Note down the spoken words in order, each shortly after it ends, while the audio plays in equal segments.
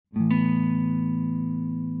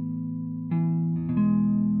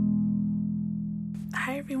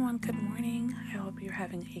everyone, good morning. I hope you're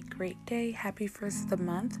having a great day. Happy first of the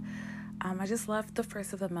month. I just love the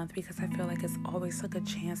first of the month because I feel like it's always like a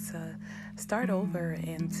chance to start over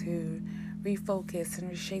and to refocus and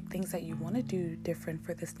reshape things that you want to do different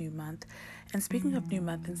for this new month. And speaking of new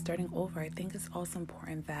month and starting over, I think it's also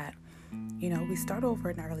important that we start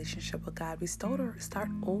over in our relationship with God. We start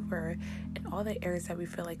over in all the areas that we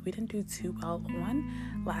feel like we didn't do too well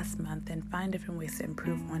on last month and find different ways to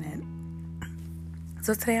improve on it.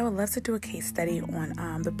 So today I would love to do a case study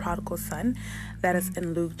on the prodigal son that is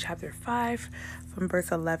in Luke chapter 5 from verse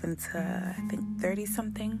 11 to I think 30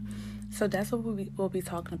 something. So that's what we'll be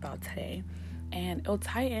talking about today. And it'll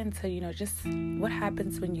tie into, just what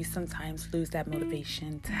happens when you sometimes lose that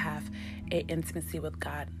motivation to have an intimacy with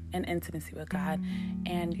God,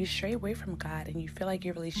 and you stray away from God and you feel like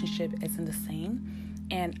your relationship isn't the same.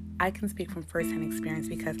 And I can speak from firsthand experience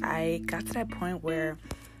because I got to that point where,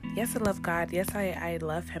 yes, I love God. Yes, I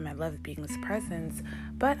love Him. I love being in His presence.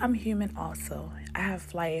 But I'm human also. I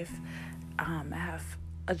have life. I have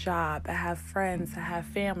a job. I have friends. I have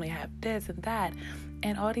family. I have this and that.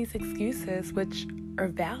 And all these excuses, which are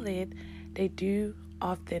valid, they do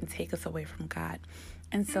often take us away from God.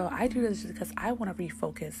 And so I do this because I want to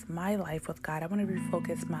refocus my life with God. I want to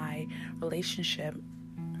refocus my relationship.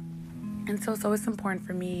 And so it's always important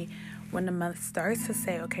for me when the month starts to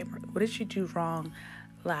say, okay, what did you do wrong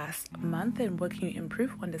last month and what can you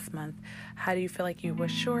improve on this month? How do you feel like you were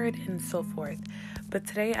short and so forth? But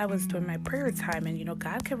today I was doing my prayer time and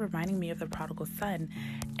God kept reminding me of the prodigal son,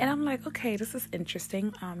 and I'm like, okay, this is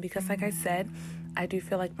interesting because like I said, I do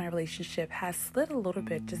feel like my relationship has slid a little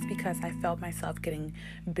bit just because I felt myself getting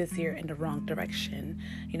busier in the wrong direction,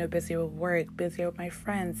 busier with work, busier with my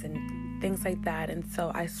friends and things like that. And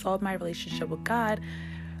so I saw my relationship with God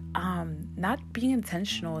not being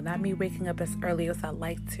intentional, not me waking up as early as I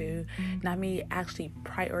like to, not me actually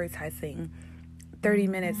prioritizing 30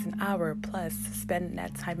 minutes, an hour plus to spend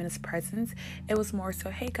that time in His presence. It was more so,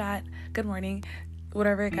 hey God, good morning,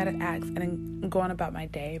 whatever I gotta ask, and then go on about my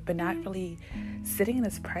day, but not really sitting in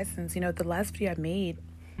His presence. The last video I made,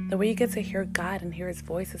 the way you get to hear God and hear His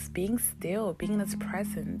voice is being still, being in His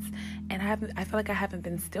presence. And I feel like I haven't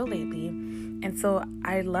been still lately. And so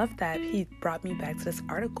I love that He brought me back to this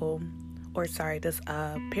this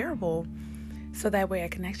parable, so that way I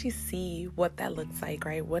can actually see what that looks like,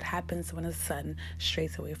 right? What happens when a son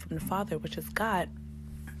strays away from the Father, which is God.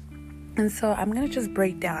 And so I'm going to just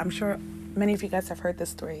break down. I'm sure many of you guys have heard this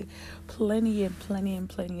story plenty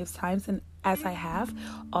of times, and as I have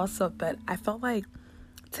also, but I felt like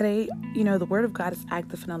today, the Word of God is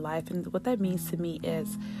active and alive. And what that means to me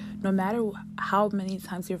is no matter how many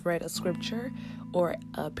times you've read a scripture or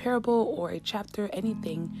a parable or a chapter,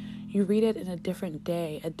 anything, you read it in a different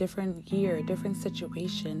day, a different year, a different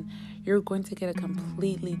situation, you're going to get a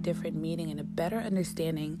completely different meaning and a better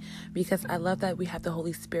understanding, because I love that we have the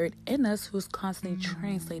Holy Spirit in us who's constantly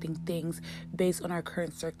translating things based on our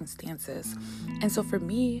current circumstances. And so for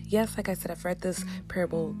me, yes, like I said, I've read this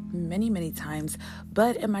parable many, many times,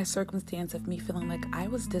 but in my circumstance of me feeling like I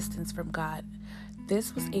was distanced from God,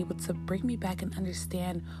 this was able to bring me back and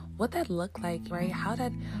understand what that looked like, right? How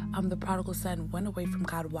that the prodigal son went away from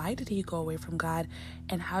God. Why did he go away from God?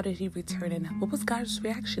 And how did he return? And what was God's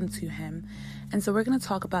reaction to him? And so we're going to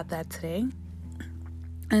talk about that today.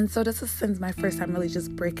 And so this is since my first time really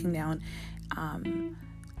just breaking down,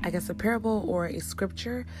 a parable or a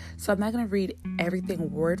scripture. So I'm not going to read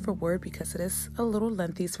everything word for word because it is a little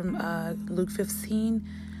lengthy. It's from Luke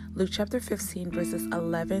chapter 15, verses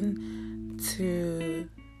 11 to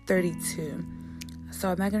 32. So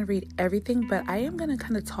I'm not going to read everything, but I am going to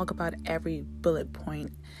kind of talk about every bullet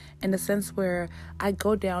point in the sense where I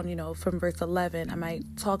go down, from verse 11, I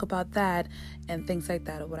might talk about that and things like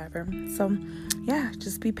that or whatever. So yeah,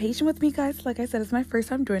 just be patient with me, guys. Like I said, it's my first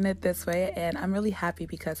time doing it this way, and I'm really happy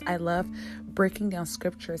because I love breaking down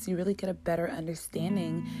scriptures. You really get a better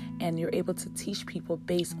understanding and you're able to teach people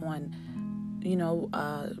based on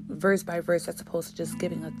verse by verse, as opposed to just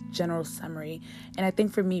giving a general summary. And I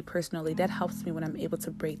think for me personally, that helps me when I'm able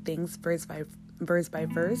to break things verse by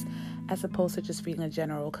verse, as opposed to just reading a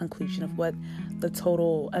general conclusion of what the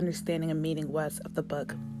total understanding and meaning was of the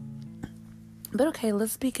book. But okay,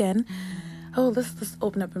 let's begin. Let's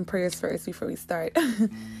open up in prayers first before we start.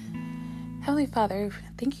 Heavenly Father,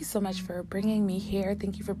 thank you so much for bringing me here.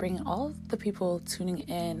 Thank you for bringing all the people tuning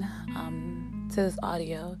in to this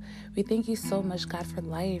audio. We thank you so much, God, for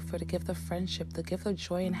life, for the gift of friendship, the gift of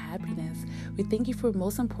joy and happiness. We thank you for,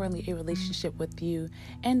 most importantly, a relationship with you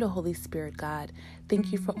and the Holy Spirit, God.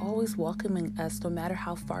 Thank you for always welcoming us, no matter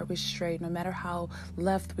how far we stray, no matter how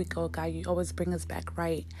left we go, God, you always bring us back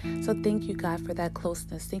right. So thank you, God, for that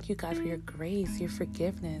closeness. Thank you, God, for your grace, your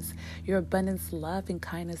forgiveness, your abundance, love, and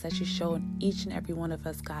kindness that you show in each and every one of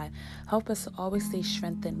us, God. Help us to always stay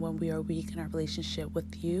strengthened when we are weak in our relationship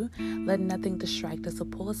with you. Let nothing distract us or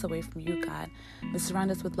pull us away from you, God. But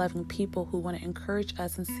surround us with loving people who want to encourage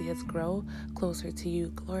us and see us grow closer to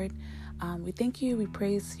you, Lord. We thank you. We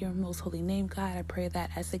praise your most holy name, God. I pray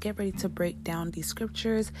that as I get ready to break down these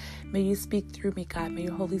scriptures, may you speak through me, God. May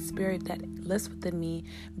your Holy Spirit that lives within me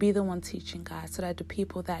be the one teaching, God, so that the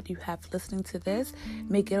people that you have listening to this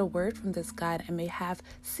may get a word from this, God, and may have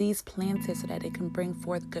seeds planted so that they can bring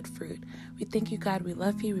forth good fruit. We thank you, God. We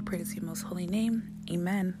love you. We praise your most holy name.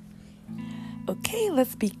 Amen. Okay,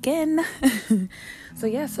 let's begin.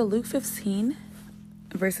 So Luke 15,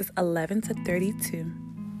 verses 11 to 32.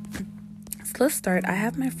 So let's start. I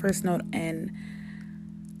have my first note in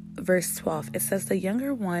verse 12. It says, the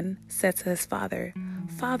younger one said to his father,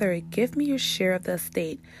 "Father, give me your share of the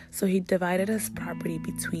estate." So he divided his property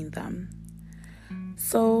between them.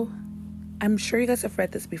 So I'm sure you guys have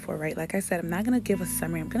read this before, right? Like I said, I'm not going to give a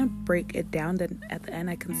summary. I'm going to break it down. Then at the end,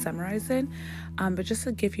 I can summarize it. But just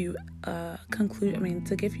to give you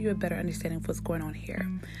to give you a better understanding of what's going on here.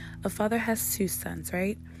 A father has two sons,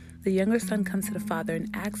 right? The younger son comes to the father and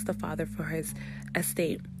asks the father for his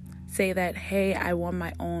estate. Say that, hey, I want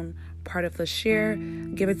my own part of the share.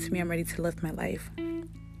 Give it to me. I'm ready to live my life.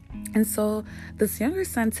 And so this younger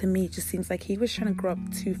son, to me, just seems like he was trying to grow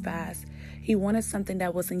up too fast. He wanted something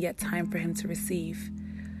that wasn't yet time for him to receive.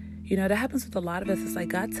 You know, that happens with a lot of us. It's like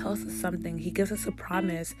God tells us something. He gives us a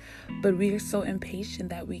promise, but we are so impatient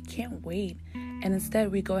that we can't wait. And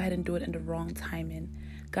instead, we go ahead and do it in the wrong timing.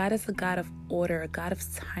 God is a God of order, a God of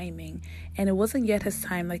timing. And it wasn't yet his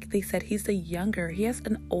time. Like they said, he's the younger. He has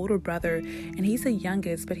an older brother, and he's the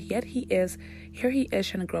youngest. But yet he is trying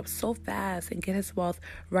to grow up so fast and get his wealth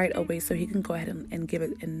right away so he can go ahead and give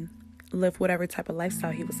it and live whatever type of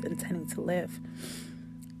lifestyle he was intending to live.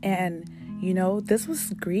 And, you know, this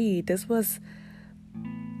was greed. This was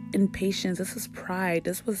impatience. This was pride.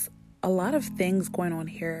 This was a lot of things going on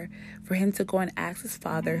here for him to go and ask his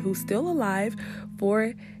father, who's still alive,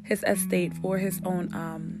 for his estate, for his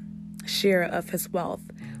own share of his wealth,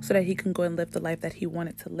 so that he can go and live the life that he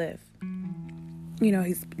wanted to live. You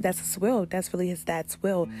know, that's his will. That's really his dad's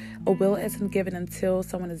will. A will isn't given until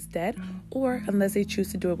someone is dead or unless they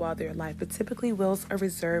choose to do it while they're alive. But typically wills are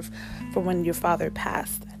reserved for when your father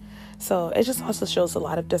passed. So it just also shows a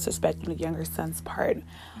lot of disrespect on the younger son's part.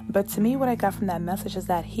 But to me, what I got from that message is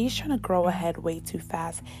that he's trying to grow ahead way too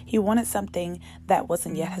fast. He wanted something that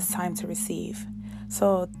wasn't yet his time to receive.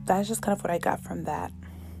 So that's just kind of what I got from that.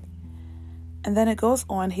 And then it goes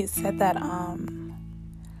on. He said that,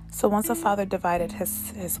 so once the father divided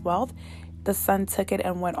his wealth, the son took it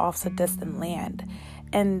and went off to distant land.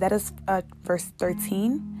 And that is verse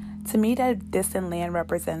 13. To me, that distant land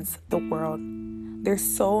represents the world. There's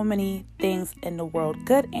so many things in the world,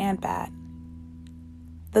 good and bad.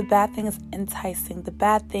 The bad thing is enticing. The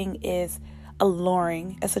bad thing is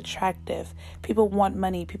alluring. It's attractive. People want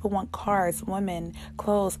money. People want cars, women,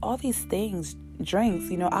 clothes, all these things,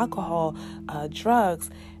 drinks, alcohol,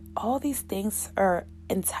 drugs. All these things are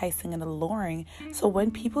enticing and alluring. So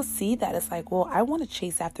when people see that, it's like, well, I want to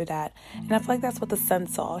chase after that. And I feel like that's what the son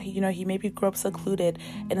saw. He maybe grew up secluded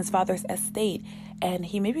in his father's estate, and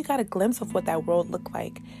he maybe got a glimpse of what that world looked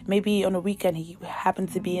like. Maybe on a weekend he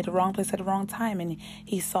happened to be at the wrong place at the wrong time, and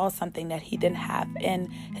he saw something that he didn't have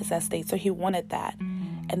in his estate, so he wanted that.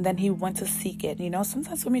 And then he went to seek it.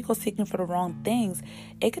 Sometimes when we go seeking for the wrong things,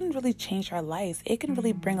 it can really change our lives. It can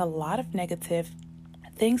really bring a lot of negative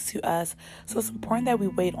things to us. So it's important that we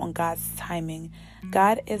wait on God's timing.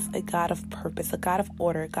 God is a God of purpose, a God of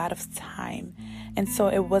order, a God of time. And so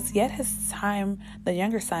it was yet his time, the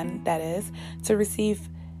younger son, that is, to receive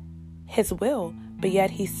his will. But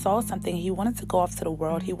yet he saw something. He wanted to go off to the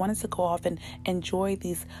world. He wanted to go off and enjoy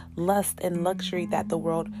these lust and luxury that the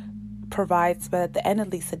world provides, but at the end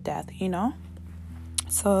it leads to death,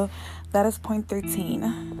 So that is point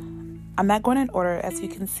 13. I'm not going in order, as you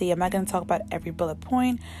can see. I'm not going to talk about every bullet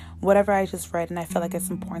point. Whatever I just read, and I feel like it's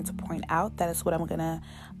important to point out, that is what I'm going to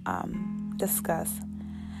discuss.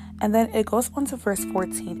 And then it goes on to verse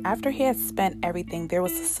 14. After he had spent everything, there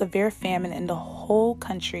was a severe famine in the whole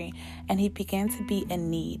country, and he began to be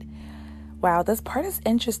in need. Wow, this part is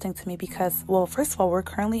interesting to me because, well, first of all, we're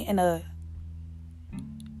currently in a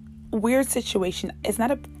weird situation. It's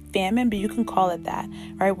not a famine, but you can call it that,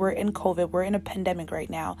 right? We're in COVID. We're in a pandemic right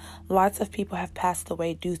now. Lots of people have passed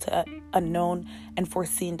away due to a known and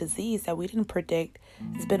foreseen disease that we didn't predict.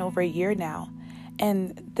 It's been over a year now.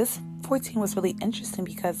 And this 14 was really interesting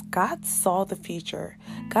because God saw the future.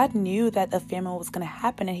 God knew that a famine was going to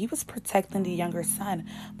happen, and he was protecting the younger son.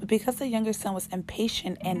 But because the younger son was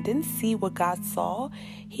impatient and didn't see what God saw,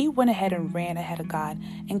 he went ahead and ran ahead of God.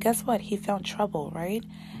 And guess what? He found trouble, right?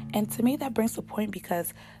 And to me, that brings the point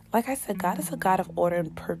because, like I said, God is a God of order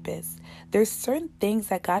and purpose. There's certain things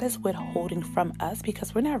that God is withholding from us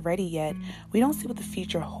because we're not ready yet. We don't see what the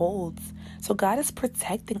future holds. So God is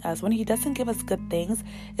protecting us. When he doesn't give us good things,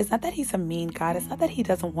 it's not that he's a mean God. It's not that he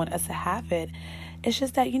doesn't want us to have it. It's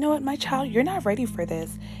just that, you know what, my child, you're not ready for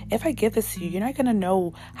this. If I give this to you, you're not going to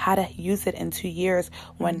know how to use it in 2 years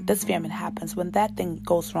when this famine happens, when that thing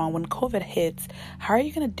goes wrong, when COVID hits. How are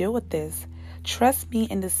you going to deal with this? Trust me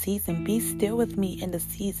in the season. Be still with me in the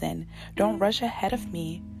season. Don't rush ahead of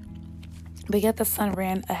me. But yet the son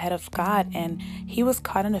ran ahead of God, and he was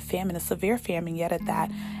caught in a famine, a severe famine yet at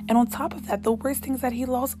that. And on top of that, the worst thing is that he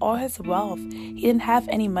lost all his wealth. He didn't have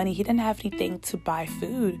any money. He didn't have anything to buy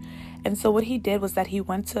food. And so what he did was that he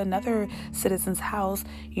went to another citizen's house,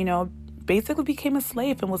 basically became a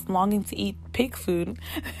slave and was longing to eat pig food.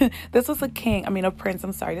 This was a prince.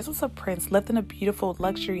 This was a prince, lived in a beautiful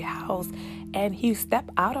luxury house. And he stepped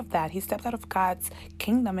out of that. He stepped out of God's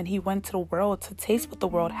kingdom and he went to the world to taste what the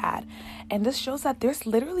world had. And this shows that there's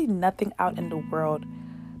literally nothing out in the world.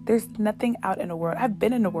 There's nothing out in the world. I've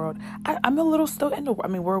been in the world. I'm a little still in the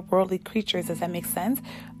world. We're worldly creatures. Does that make sense?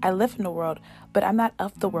 I live in the world, but I'm not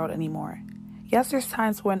of the world anymore. Yes, there's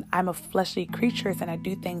times when I'm a fleshly creature and I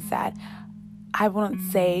do things that I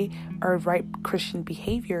wouldn't say are right Christian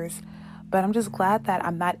behaviors, but I'm just glad that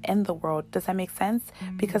I'm not in the world. Does that make sense?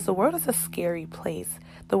 Because the world is a scary place.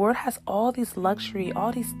 The world has all these luxury,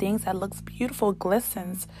 all these things that looks beautiful,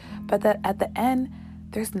 glistens, but that at the end,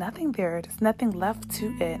 there's nothing there. There's nothing left to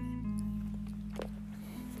it.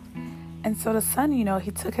 And so the son,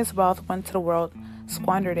 he took his wealth, went to the world,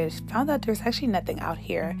 squandered it, found out there's actually nothing out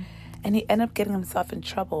here. And he ended up getting himself in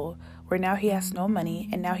trouble where now he has no money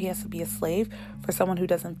and now he has to be a slave for someone who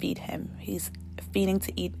doesn't feed him. He's feeding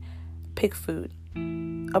to eat pig food.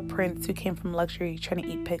 A prince who came from luxury trying to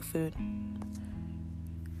eat pig food.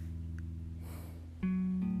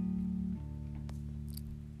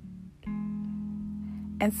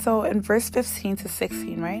 And so in verse 15 to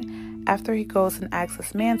 16, right? After he goes and asks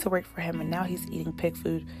this man to work for him and now he's eating pig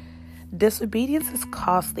food. Disobedience is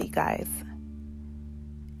costly, guys.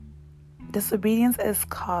 Disobedience is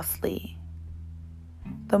costly.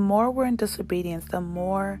 The more we're in disobedience, the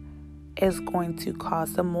more it's going to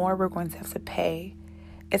cost, the more we're going to have to pay.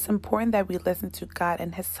 It's important that we listen to God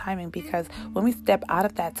and his timing because when we step out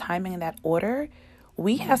of that timing and that order,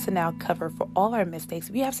 we have to now cover for all our mistakes.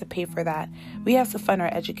 We have to pay for that. We have to fund our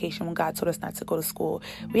education when God told us not to go to school.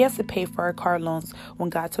 We have to pay for our car loans when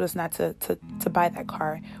God told us not to buy that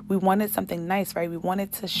car. We wanted something nice, right? We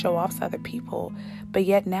wanted to show off to other people. But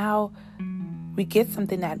yet now we get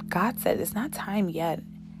something that God said it's not time yet.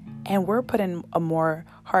 And we're putting a more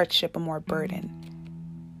hardship, a more burden.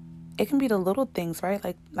 It can be the little things, right?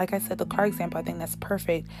 Like I said, the car example, I think that's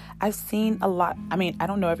perfect. I've seen a lot. I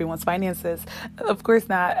don't know everyone's finances. Of course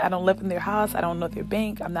not. I don't live in their house. I don't know their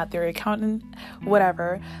bank. I'm not their accountant,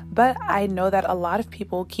 whatever. But I know that a lot of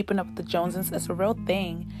people keeping up with the Joneses is a real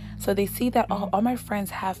thing. So they see that all my friends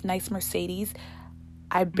have nice Mercedes.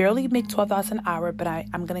 I barely make $12 an hour, but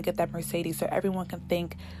I'm going to get that Mercedes so everyone can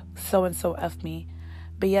think so-and-so of me.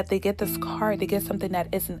 But yet they get this car, they get something that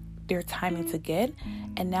isn't their timing to get,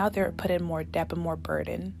 and now they're put in more debt and more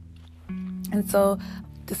burden. And so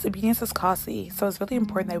disobedience is costly. So it's really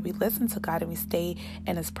important that we listen to God and we stay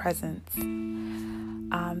in his presence.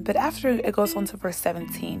 But after it goes on to verse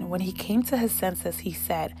 17, when he came to his senses, he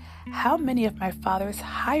said, "How many of my father's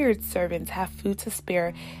hired servants have food to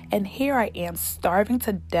spare? And here I am starving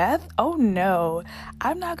to death? Oh no,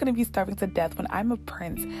 I'm not going to be starving to death when I'm a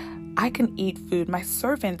prince. I can eat food. My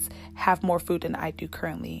servants have more food than I do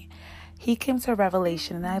currently." He came to a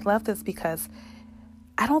revelation, and I love this because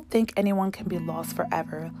I don't think anyone can be lost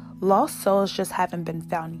forever. Lost souls just haven't been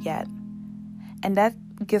found yet. And that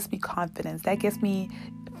gives me confidence. That gives me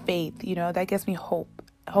faith. That gives me hope.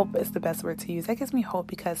 Hope is the best word to use. That gives me hope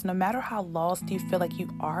because no matter how lost you feel like you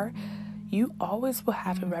are, you always will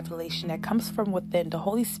have a revelation that comes from within. The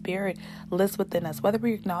Holy Spirit lives within us. Whether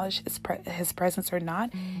we acknowledge his presence or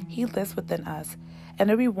not, he lives within us. And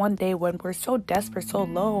there'll be one day when we're so desperate, so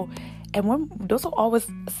low, And those are always,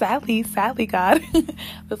 sadly, God,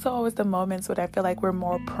 those are always the moments when I feel like we're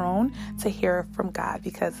more prone to hear from God,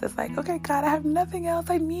 because it's like, okay, God, I have nothing else.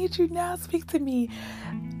 I need you now. Speak to me.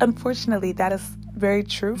 Unfortunately, that is very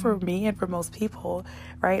true for me and for most people,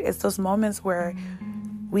 right? It's those moments where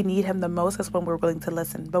we need him the most is when we're willing to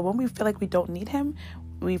listen. But when we feel like we don't need him,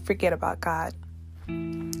 we forget about God.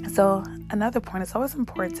 So another point, it's always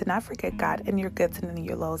important to not forget God in your goods and in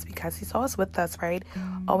your lows, because he's always with us, right?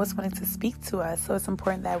 Always wanting to speak to us. So it's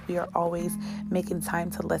important that we are always making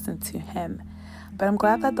time to listen to him. But I'm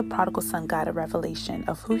glad that the prodigal son got a revelation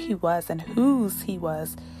of who he was and whose he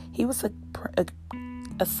was. He was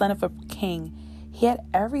a son of a king. He had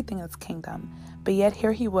everything in his kingdom, but yet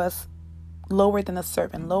here he was, lower than a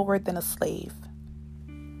servant, lower than a slave.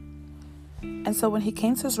 And so when he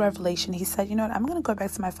came to his revelation, he said, you know what, I'm going to go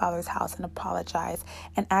back to my father's house and apologize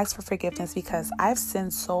and ask for forgiveness, because I've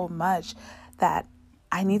sinned so much that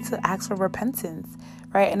I need to ask for repentance,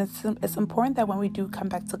 right? And it's important that when we do come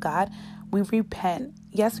back to God, we repent.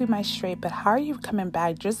 Yes, we might stray, but how are you coming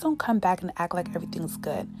back? Just don't come back and act like everything's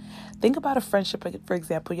good. Think about a friendship, for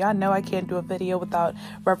example. Y'all know I can't do a video without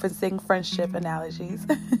referencing friendship analogies.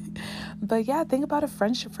 But yeah, think about a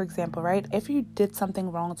friendship, for example, right? If you did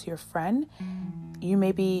something wrong to your friend, you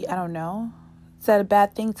maybe, I don't know, said a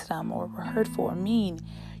bad thing to them or were hurtful or mean.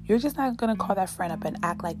 You're just not going to call that friend up and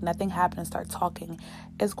act like nothing happened and start talking.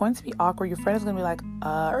 It's going to be awkward. Your friend is going to be like,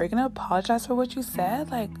 are you going to apologize for what you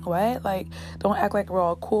said? Like, what? Like, don't act like we're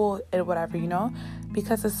all cool and whatever, you know?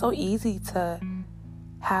 Because it's so easy to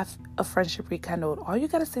have a friendship rekindled. All you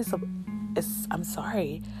got to say is, I'm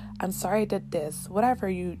sorry. I'm sorry I did this. Whatever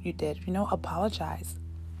you did, you know, apologize.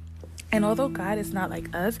 And although God is not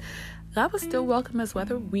like us, God will still welcome us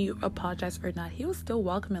whether we apologize or not. He will still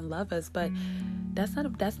welcome and love us, but that's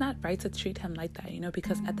not right to treat him like that, you know,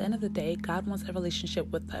 because at the end of the day, God wants a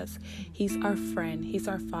relationship with us. He's our friend. He's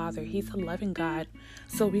our father. He's a loving God.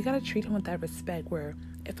 So we got to treat him with that respect, where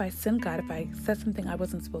if I sin, God, if I said something I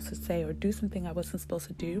wasn't supposed to say or do something I wasn't supposed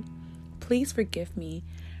to do, please forgive me.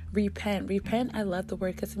 Repent. I love the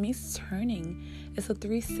word because it means turning. It's a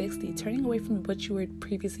 360, turning away from what you were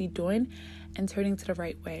previously doing and turning to the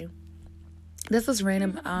right way. This is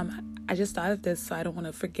random. I just thought of this, so I don't want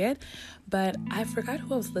to forget. But I forgot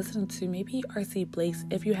who I was listening to. Maybe R.C. Blakes.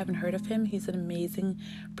 If you haven't heard of him, he's an amazing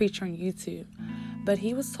preacher on YouTube. But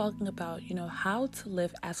he was talking about, you know, how to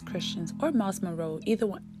live as Christians, or Miles Monroe.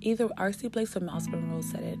 Either R.C. Blakes or Miles Monroe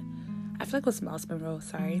said it. I feel like it was Miles Monroe.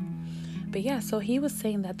 Sorry. But yeah, so he was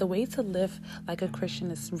saying that the way to live like a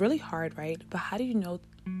Christian is really hard, right? But how do you know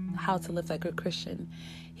how to live like a Christian?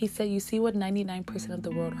 He said, you see what 99% of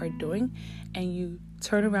the world are doing, and you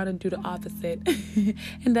turn around and do the opposite.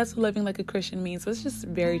 And that's what living like a Christian means. So it's just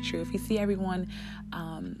very true. If you see everyone,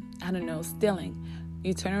 stealing,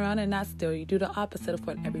 you turn around and not steal. You do the opposite of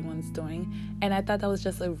what everyone's doing. And I thought that was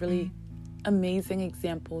just a really amazing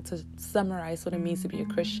example to summarize what it means to be a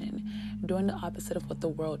Christian, doing the opposite of what the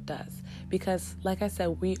world does. Because like I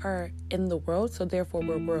said, we are in the world, so therefore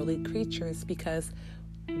we're worldly creatures, because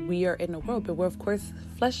we are in the world, but we're of course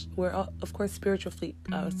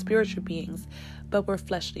spiritual beings, but we're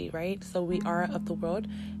fleshly, right? So we are of the world.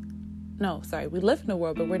 We live in the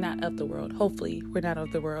world, but we're not of the world. Hopefully we're not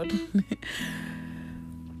of the world.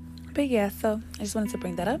 But yeah, so I just wanted to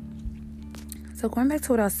bring that up. So going back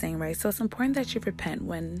to what I was saying, right? So it's important that you repent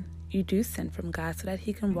when you do sin from God, so that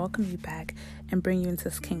he can welcome you back and bring you into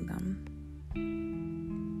his kingdom.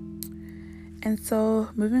 And so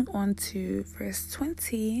moving on to verse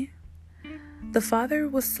 20, the father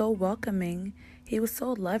was so welcoming. He was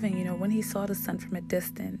so loving, you know, when he saw the son from a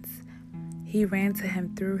distance. He ran to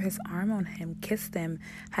him, threw his arm on him, kissed him,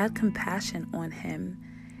 had compassion on him.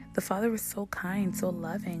 The father was so kind, so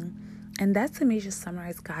loving. And that to me just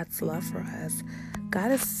summarized God's love for us.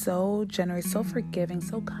 God is so generous, so forgiving,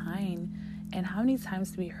 so kind. And how many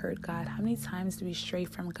times do we hurt God? How many times do we stray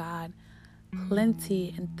from God?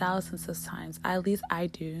 Plenty and thousands of times. At least I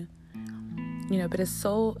do. You know, but it's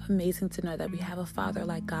so amazing to know that we have a father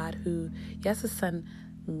like God who, yes, his son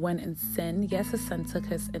went and sinned. Yes, his son took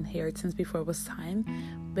his inheritance before it was time,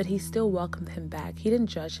 but he still welcomed him back. He didn't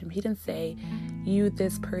judge him. He didn't say, you,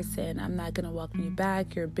 this person, I'm not going to welcome you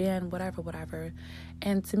back. You're banned, whatever.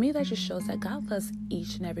 And to me, that just shows that God loves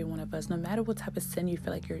each and every one of us. No matter what type of sin you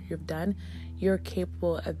feel like you've done, you're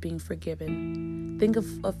capable of being forgiven. Think of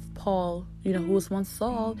Paul, you know, who was once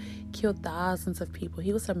Saul, killed thousands of people.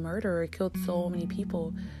 He was a murderer, killed so many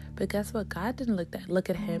people. But guess what? God didn't look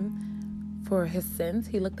at him for his sins.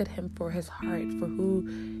 He looked at him for his heart, for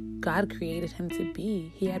who God created him to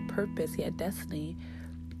be. He had purpose. He had destiny.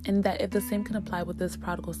 And that if the same can apply with this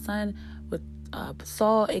prodigal son, with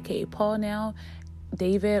Saul, aka Paul now,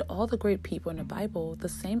 David, all the great people in the Bible, the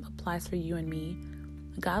same applies for you and me.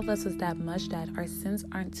 God loves us that much that our sins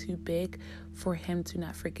aren't too big for him to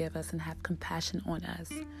not forgive us and have compassion on us.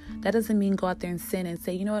 That doesn't mean go out there and sin and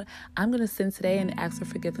say, you know what, I'm going to sin today and ask for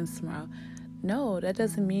forgiveness tomorrow. No, that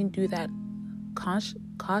doesn't mean do that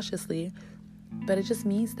cautiously, but it just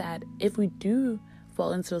means that if we do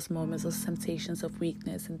fall into those moments, those temptations of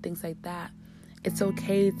weakness and things like that, it's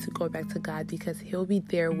okay to go back to God because he'll be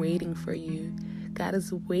there waiting for you. God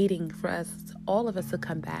is waiting for us, all of us, to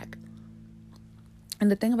come back. And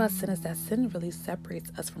the thing about sin is that sin really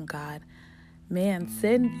separates us from God. Man,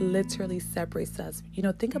 sin literally separates us.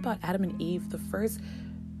 Think about Adam and Eve, the first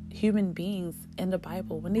human beings in the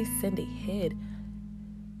Bible. When they sinned, they hid.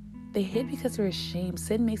 They hid because they were ashamed.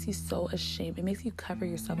 Sin makes you so ashamed. It makes you cover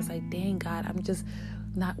yourself. It's like, dang, God, I'm just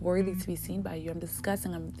not worthy to be seen by you. I'm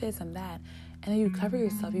disgusting. I'm this, I'm that. And then you cover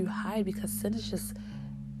yourself. You hide because sin is just,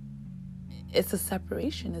 it's a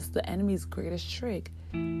separation. It's the enemy's greatest trick.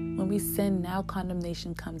 When we sin, now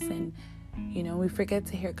condemnation comes in. We forget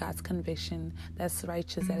to hear God's conviction that's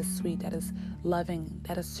righteous, that is sweet, that is loving,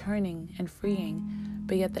 that is turning and freeing.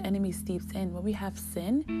 But yet the enemy steeps in. When we have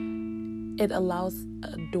sin, it allows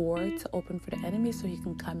a door to open for the enemy so he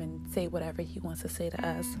can come and say whatever he wants to say to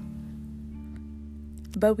us.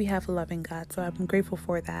 But we have a loving God, so I'm grateful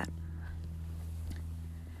for that.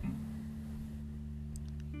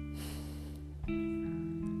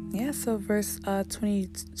 Yeah, so verse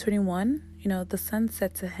 21, the son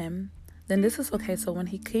said to him, then this is okay. So when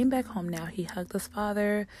he came back home now, he hugged his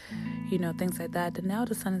father, things like that. And now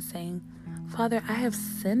the son is saying, Father, I have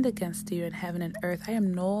sinned against you in heaven and earth. I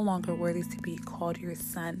am no longer worthy to be called your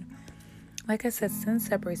son. Like I said, sin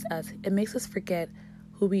separates us. It makes us forget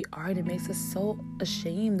who we are, and it makes us so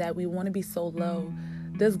ashamed that we want to be so low.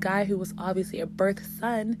 This guy who was obviously a birth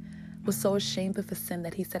son was so ashamed of his sin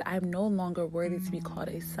that he said, I'm no longer worthy to be called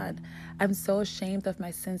a son. I'm so ashamed of my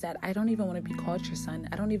sins that I don't even want to be called your son.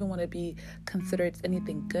 I don't even want to be considered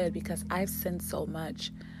anything good because I've sinned so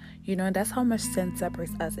much. And that's how much sin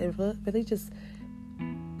separates us. It really just,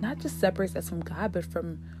 not just separates us from God, but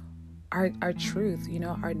from our truth,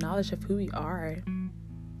 our knowledge of who we are.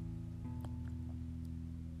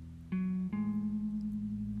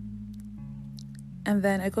 And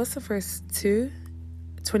then it goes to verse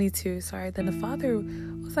 22. Then the father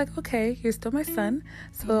was like, okay, you're still my son.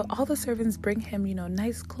 So all the servants bring him,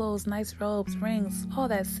 nice clothes, nice robes, rings, all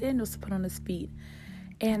that, sandals to put on his feet.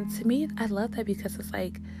 And to me, I love that because it's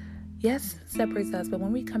like, yes, it separates us, but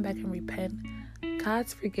when we come back and repent,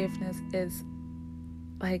 God's forgiveness is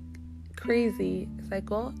like crazy. It's like,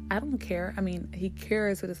 well, I don't care. I mean, he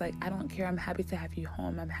cares, but it's like, I don't care. I'm happy to have you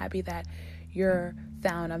home. I'm happy that you're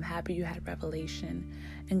found. I'm happy you had revelation.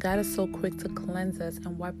 And God is so quick to cleanse us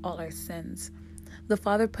and wipe all our sins. The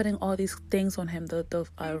Father putting all these things on him, the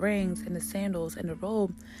rings and the sandals and the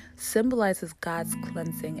robe, symbolizes God's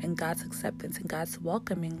cleansing and God's acceptance and God's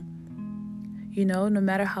welcoming. No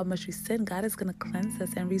matter how much we sin, God is going to cleanse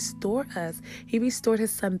us and restore us. He restored his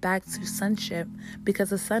son back to sonship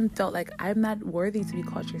because the son felt like, I'm not worthy to be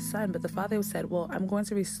called your son. But the Father said, well, I'm going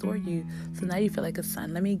to restore you. So now you feel like a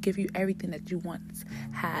son. Let me give you everything that you once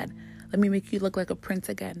had. Let me make you look like a prince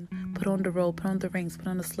again. Put on the robe, put on the rings, put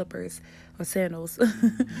on the slippers or sandals.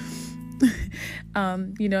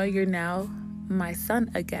 You're now my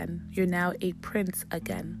son again. You're now a prince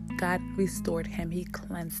again. God restored him. He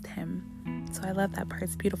cleansed him. So I love that part.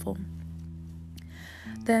 It's beautiful.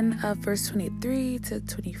 Then verse 23 to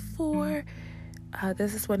 24,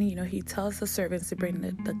 this is when, he tells the servants to bring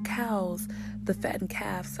the cows, the fattened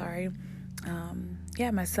calf,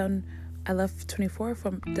 my son, I love 24,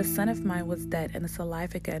 from the son of mine was dead and is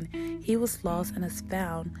alive again. He was lost and is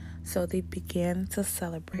found. So they began to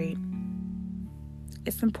celebrate.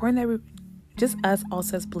 It's important that just us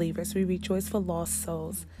also as believers, we rejoice for lost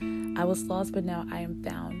souls. I was lost, but now I am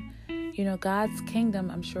found. God's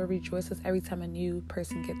kingdom, I'm sure, rejoices every time a new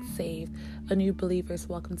person gets saved. A new believer is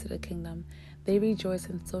welcome to the kingdom. They rejoice,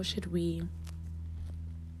 and so should we.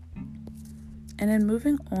 And then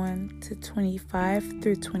moving on to 25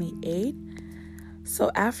 through 28.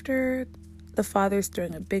 So after the father's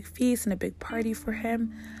throwing a big feast and a big party for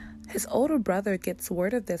him, his older brother gets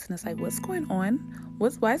word of this and it's like, what's going on?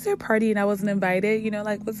 Why is there a party and I wasn't invited?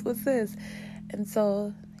 What's this? And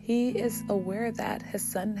so he is aware that his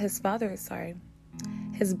brother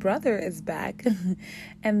is back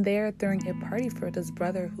and they're throwing a party for this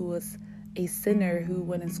brother who was a sinner who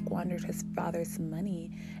went and squandered his father's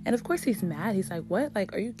money. And of course he's mad. He's like, what?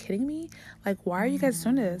 Are you kidding me? Why are you guys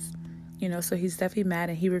doing this? So he's definitely mad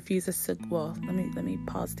and he refuses to, let me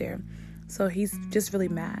pause there. So he's just really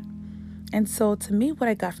mad. And so to me, what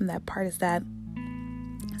I got from that part is that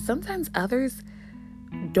sometimes others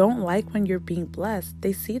don't like when you're being blessed.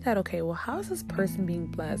 They see that, okay, well, how is this person being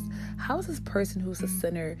blessed? How is this person who's a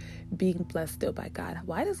sinner being blessed still by God?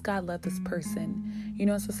 Why does God love this person?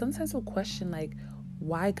 So sometimes we'll question, like,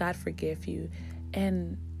 why God forgive you?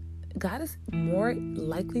 And God is more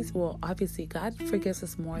likely, well, obviously, God forgives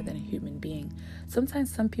us more than a human being.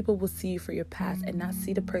 Sometimes some people will see you for your past and not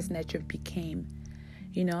see the person that you became,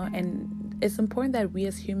 and it's important that we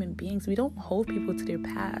as human beings, we don't hold people to their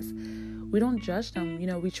past. We don't judge them.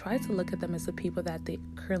 We try to look at them as the people that they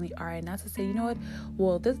currently are, and not to say,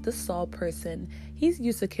 well, this Saul person, he's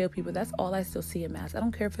used to kill people. That's all I still see him as. I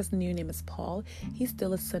don't care if his new name is Paul. He's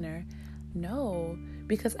still a sinner. No,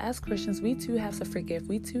 because as Christians, we too have to forgive.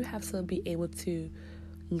 We too have to be able to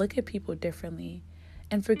look at people differently.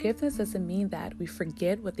 And forgiveness doesn't mean that we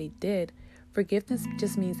forget what they did. Forgiveness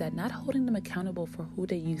just means that not holding them accountable for who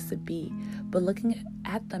they used to be, but looking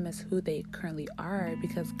at them as who they currently are,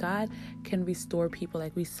 because God can restore people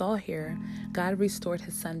like we saw here. God restored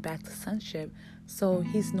his son back to sonship. So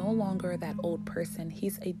he's no longer that old person.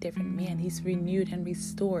 He's a different man. He's renewed and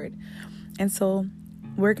restored. And so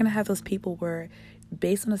we're going to have those people where,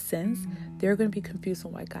 based on the sins, they're going to be confused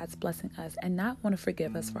on why God's blessing us and not want to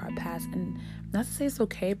forgive us for our past. And not to say it's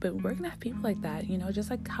okay, but we're going to have people like that, just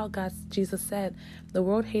like how Jesus said, the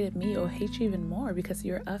world hated me, or hate you even more because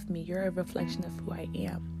you're of me. You're a reflection of who I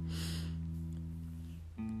am.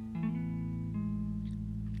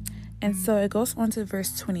 And so it goes on to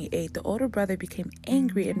verse 28. The older brother became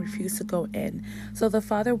angry and refused to go in. So the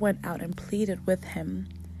father went out and pleaded with him.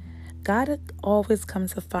 God always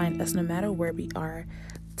comes to find us no matter where we are.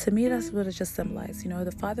 To me, that's what it just symbolized.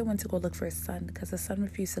 The father went to go look for his son because the son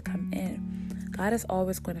refused to come in. God is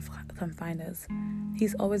always going to come find us.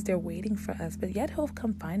 He's always there waiting for us, but yet he'll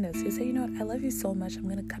come find us. He'll say, I love you so much. I'm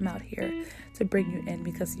going to come out here to bring you in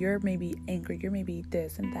because you're maybe angry. You're maybe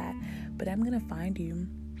this and that, but I'm going to find you.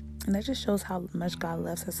 And that just shows how much God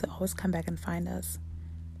loves us to always come back and find us.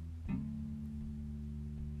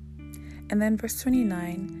 And then verse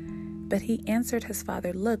 29, but he answered his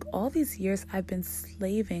father, look, all these years I've been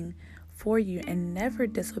slaving for you and never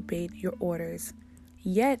disobeyed your orders.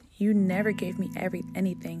 Yet you never gave me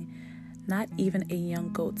anything, not even a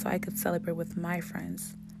young goat, so I could celebrate with my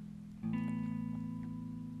friends.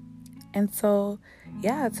 And so,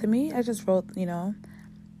 to me, I just wrote,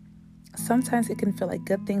 sometimes it can feel like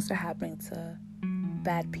good things are happening to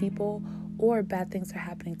bad people or bad things are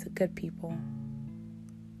happening to good people.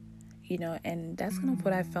 And that's kind of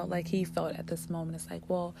what I felt like he felt at this moment. It's like,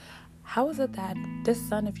 well, how is it that this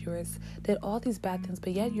son of yours did all these bad things,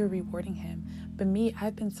 but yet you're rewarding him? But me,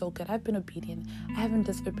 I've been so good. I've been obedient. I haven't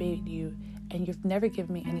disobeyed you, and you've never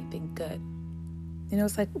given me anything good.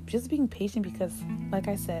 It's like just being patient because, like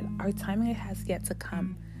I said, our timing has yet to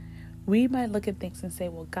come. We might look at things and say,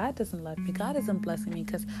 well, God doesn't love me. God isn't blessing me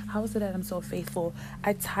because how is it that I'm so faithful?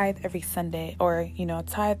 I tithe every Sunday or,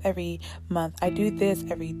 tithe every month. I do this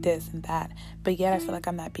and that. But yet I feel like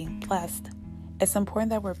I'm not being blessed. It's important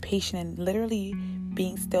that we're patient and literally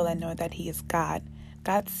being still and knowing that he is God.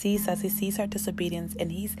 God sees us. He sees our disobedience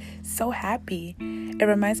and he's so happy. It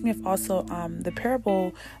reminds me of also the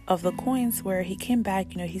parable of the coins where he came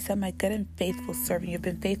back. He said, my good and faithful servant, you've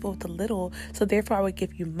been faithful with a little, so therefore I will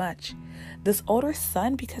give you much. This older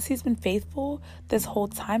son, because he's been faithful this whole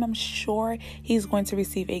time, I'm sure he's going to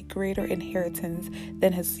receive a greater inheritance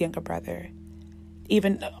than his younger brother.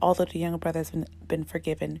 Even although the younger brother has been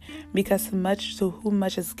forgiven, because much to whom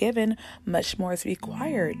much is given, much more is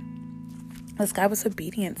required. This guy was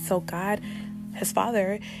obedient, so God, his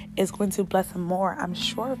father, is going to bless him more. I'm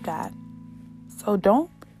sure of that. So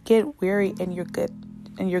don't get weary in your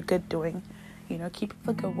good doing. Keep up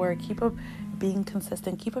the good work. Keep up being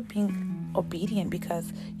consistent. Keep up being obedient,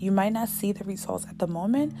 because you might not see the results at the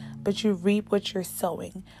moment, but you reap what you're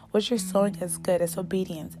sowing. What you're sowing is good. It's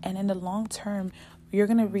obedience, and in the long term, you're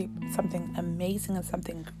going to reap something amazing and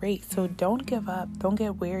something great. So don't give up. Don't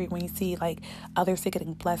get weary when you see like others are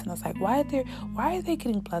getting blessed. And it's like, why are they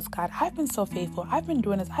getting blessed, God? I've been so faithful. I've been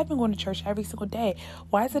doing this. I've been going to church every single day.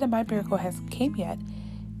 Why is it that my miracle hasn't came yet?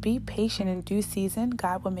 Be patient. In due season,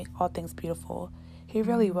 God will make all things beautiful. He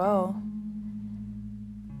really will.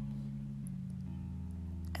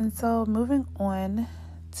 And so moving on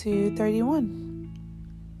to 31.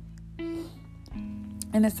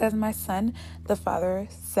 And it says, my son, the father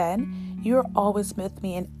said, you are always with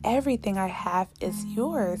me and everything I have is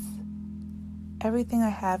yours. Everything I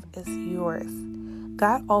have is yours.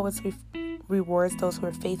 God always rewards those who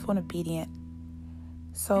are faithful and obedient.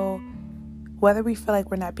 So whether we feel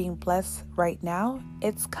like we're not being blessed right now,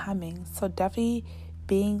 it's coming. So definitely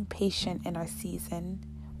being patient in our season,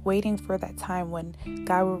 waiting for that time when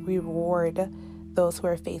God will reward those who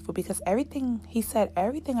are faithful, because he said,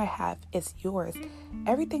 everything I have is yours.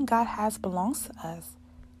 Everything God has belongs to us.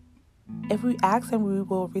 If we ask and we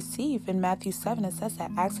will receive. In Matthew 7, it says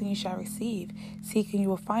that, ask and you shall receive. Seek and you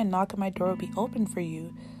will find. Knock and my door will be open for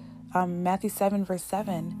you. Matthew 7, verse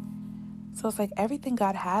 7. So it's like everything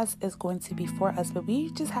God has is going to be for us, but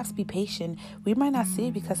we just have to be patient. We might not see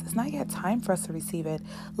it because it's not yet time for us to receive it.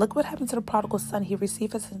 Look what happened to the prodigal son. He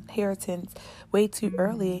received his inheritance way too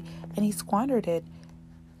early and he squandered it.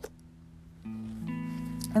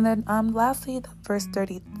 And then lastly, verse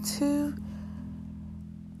 32.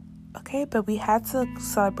 Okay, but we had to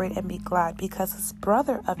celebrate and be glad because this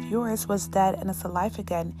brother of yours was dead and is alive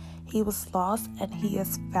again. He was lost and he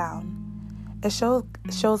is found. It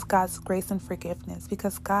shows God's grace and forgiveness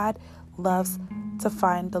because God loves to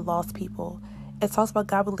find the lost people. It talks about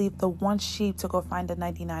God would leave the one sheep to go find the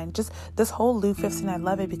 99. Just this whole Luke 15, I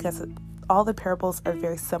love it because all the parables are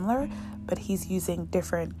very similar, but he's using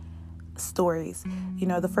different stories.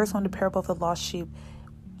 The first one, the parable of the lost sheep.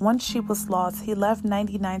 One sheep was lost. He left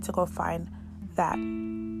 99 to go find that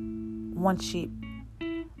one sheep.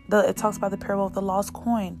 It talks about the parable of the lost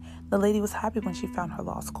coin. The lady was happy when she found her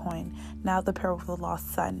lost coin. Now the parable of the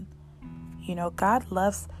lost son. God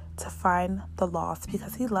loves to find the lost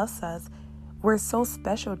because he loves us. We're so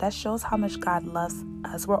special. That shows how much God loves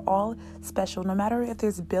us. We're all special. No matter if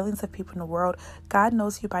there's billions of people in the world, God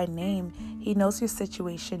knows you by name. He knows your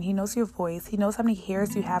situation. He knows your voice. He knows how many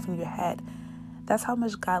hairs you have in your head. That's how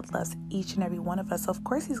much God loves each and every one of us. So of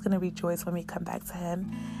course, he's going to rejoice when we come back to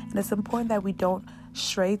him. And it's important that we don't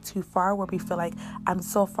stray too far where we feel like I'm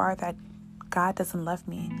so far that God doesn't love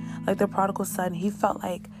me. Like the prodigal son, he felt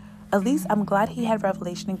like, at least I'm glad he had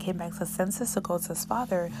revelation and came back to senses to go to his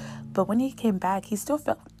father. But when he came back, he still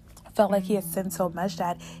felt like he had sinned so much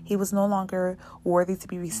that he was no longer worthy to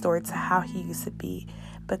be restored to how he used to be.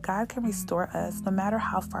 But God can restore us no matter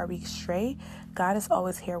how far we stray. God is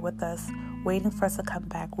always here with us, waiting for us to come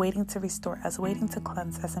back, waiting to restore us, waiting to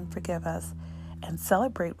cleanse us and forgive us and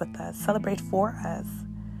celebrate with us, celebrate for us.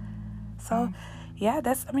 So yeah,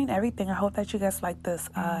 that's everything. I hope that you guys like this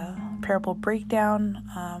parable breakdown.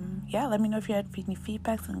 Let me know if you had any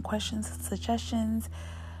feedbacks and questions and suggestions.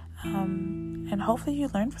 And hopefully you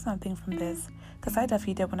learned something from this, because I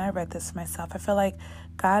definitely did when I read this myself. I feel like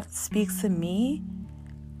God speaks to me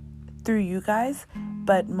through you guys,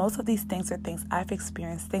 but most of these things are things I've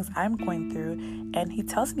experienced, things I'm going through, and he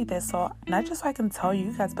tells me this, so not just so I can tell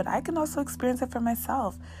you guys, but I can also experience it for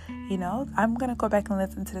myself. I'm gonna go back and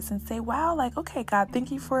listen to this and say, wow, okay, God, thank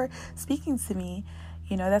you for speaking to me.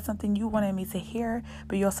 That's something you wanted me to hear,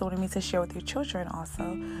 but you also wanted me to share with your children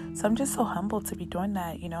also. So I'm just so humbled to be doing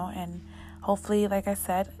that, and hopefully, like I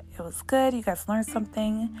said, it was good. You guys learned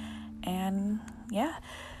something, and yeah.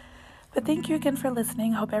 But thank you again for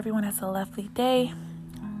listening. Hope everyone has a lovely day.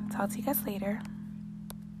 Talk to you guys later.